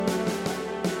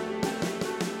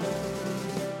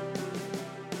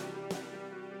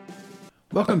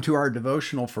Welcome to our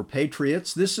devotional for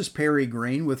Patriots. This is Perry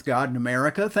Green with God in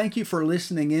America. Thank you for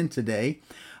listening in today.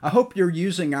 I hope you're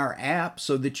using our app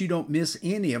so that you don't miss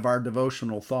any of our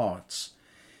devotional thoughts.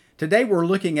 Today we're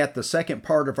looking at the second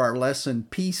part of our lesson,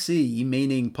 PC,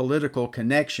 meaning political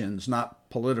connections, not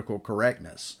political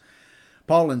correctness.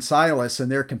 Paul and Silas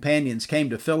and their companions came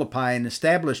to Philippi and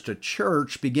established a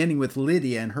church beginning with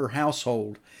Lydia and her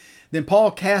household. Then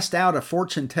Paul cast out a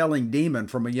fortune-telling demon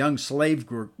from a young slave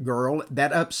girl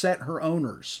that upset her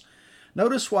owners.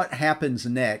 Notice what happens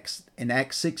next in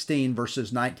Acts 16,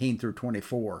 verses 19 through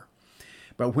 24.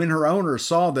 But when her owners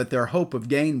saw that their hope of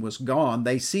gain was gone,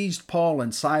 they seized Paul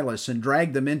and Silas and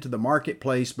dragged them into the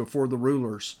marketplace before the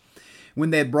rulers.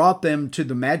 When they had brought them to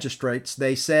the magistrates,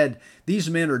 they said, "These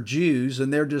men are Jews,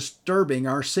 and they're disturbing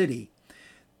our city.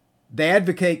 They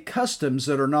advocate customs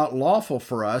that are not lawful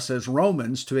for us as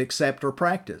Romans to accept or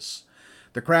practice."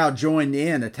 The crowd joined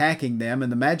in attacking them, and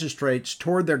the magistrates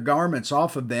tore their garments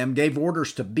off of them, gave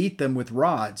orders to beat them with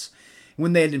rods.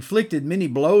 When they had inflicted many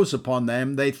blows upon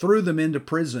them, they threw them into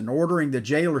prison, ordering the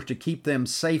jailer to keep them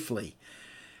safely.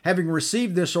 Having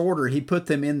received this order, he put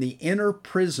them in the inner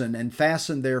prison and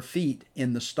fastened their feet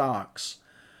in the stocks.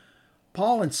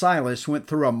 Paul and Silas went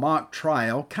through a mock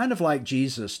trial, kind of like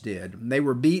Jesus did. They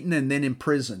were beaten and then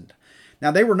imprisoned.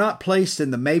 Now, they were not placed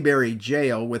in the Mayberry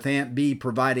jail with Aunt Bee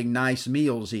providing nice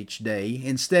meals each day.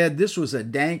 Instead, this was a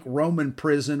dank Roman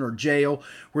prison or jail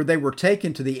where they were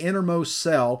taken to the innermost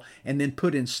cell and then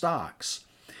put in stocks.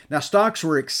 Now, stocks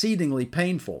were exceedingly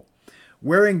painful.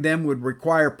 Wearing them would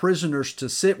require prisoners to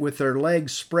sit with their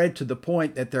legs spread to the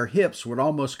point that their hips would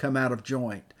almost come out of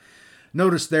joint.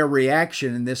 Notice their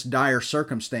reaction in this dire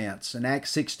circumstance in Acts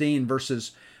 16,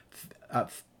 verses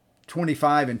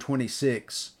 25 and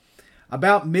 26.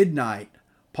 About midnight,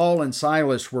 Paul and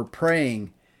Silas were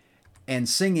praying and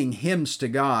singing hymns to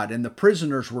God, and the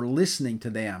prisoners were listening to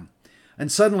them. And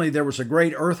suddenly there was a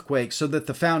great earthquake, so that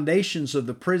the foundations of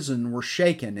the prison were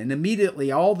shaken, and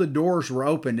immediately all the doors were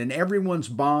opened, and everyone's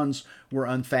bonds were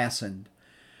unfastened.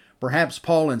 Perhaps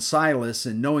Paul and Silas,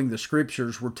 in knowing the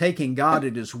Scriptures, were taking God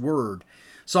at His word.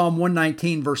 Psalm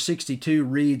 119, verse 62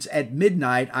 reads, "At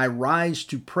midnight I rise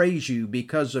to praise you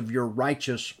because of your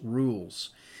righteous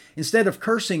rules." Instead of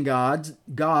cursing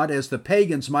God as the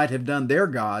pagans might have done their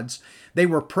gods, they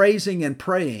were praising and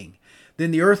praying. Then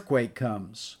the earthquake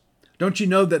comes. Don't you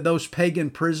know that those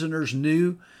pagan prisoners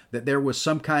knew that there was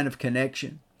some kind of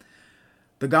connection?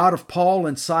 The God of Paul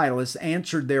and Silas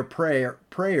answered their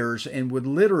prayers and would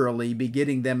literally be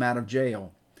getting them out of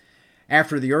jail.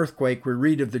 After the earthquake, we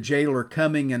read of the jailer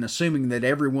coming and assuming that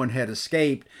everyone had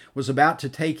escaped, was about to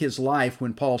take his life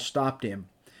when Paul stopped him.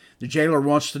 The jailer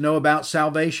wants to know about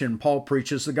salvation. Paul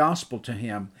preaches the gospel to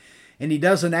him, and he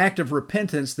does an act of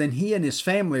repentance. Then he and his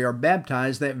family are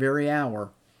baptized that very hour.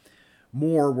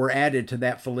 More were added to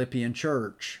that Philippian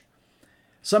church.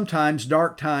 Sometimes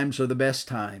dark times are the best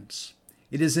times.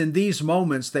 It is in these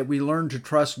moments that we learn to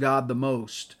trust God the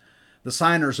most. The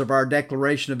signers of our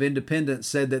Declaration of Independence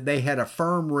said that they had a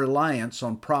firm reliance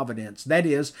on providence. That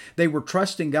is, they were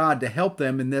trusting God to help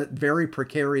them in that very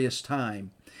precarious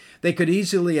time. They could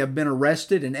easily have been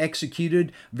arrested and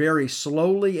executed very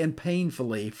slowly and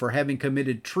painfully for having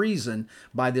committed treason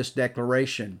by this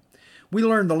declaration. We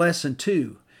learn the lesson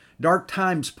too. Dark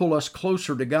times pull us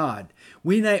closer to God.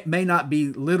 We may not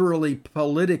be literally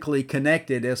politically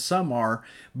connected as some are,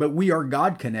 but we are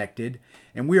God connected,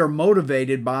 and we are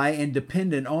motivated by and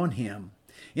dependent on Him.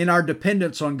 In our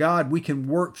dependence on God, we can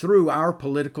work through our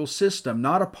political system,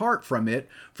 not apart from it,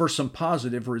 for some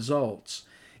positive results.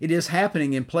 It is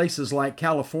happening in places like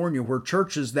California, where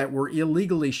churches that were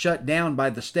illegally shut down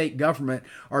by the state government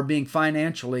are being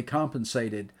financially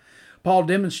compensated. Paul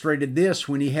demonstrated this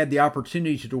when he had the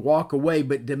opportunity to walk away,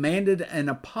 but demanded an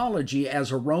apology as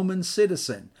a Roman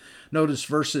citizen. Notice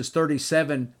verses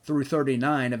 37 through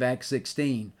 39 of Acts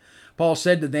 16. Paul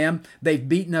said to them, "They've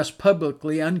beaten us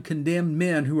publicly, uncondemned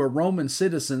men who are Roman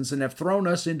citizens, and have thrown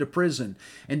us into prison.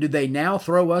 And do they now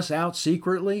throw us out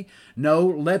secretly? No,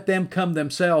 let them come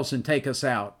themselves and take us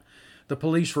out." The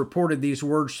police reported these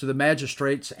words to the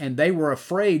magistrates, and they were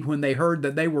afraid when they heard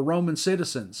that they were Roman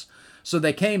citizens. So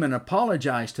they came and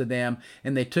apologized to them,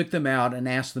 and they took them out and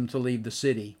asked them to leave the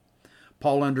city.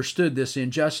 Paul understood this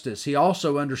injustice. He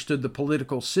also understood the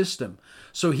political system.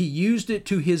 So he used it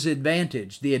to his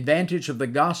advantage, the advantage of the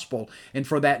gospel, and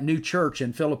for that new church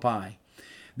in Philippi.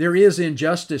 There is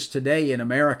injustice today in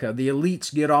America. The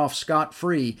elites get off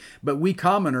scot-free, but we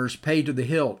commoners pay to the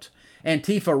hilt.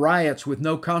 Antifa riots with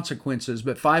no consequences,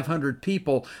 but 500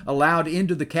 people allowed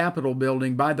into the Capitol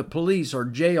building by the police are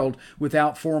jailed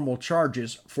without formal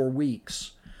charges for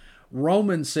weeks.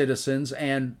 Roman citizens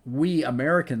and we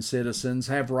American citizens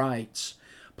have rights.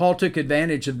 Paul took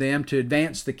advantage of them to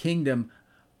advance the kingdom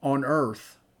on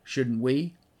earth. Shouldn't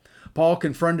we? Paul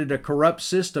confronted a corrupt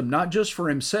system not just for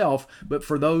himself, but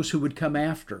for those who would come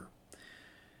after.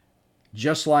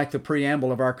 Just like the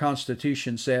preamble of our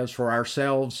Constitution says, for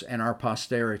ourselves and our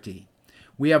posterity.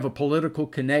 We have a political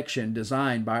connection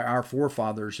designed by our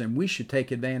forefathers, and we should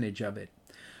take advantage of it.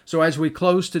 So as we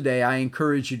close today, I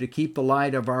encourage you to keep the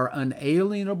light of our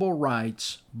unalienable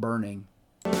rights burning.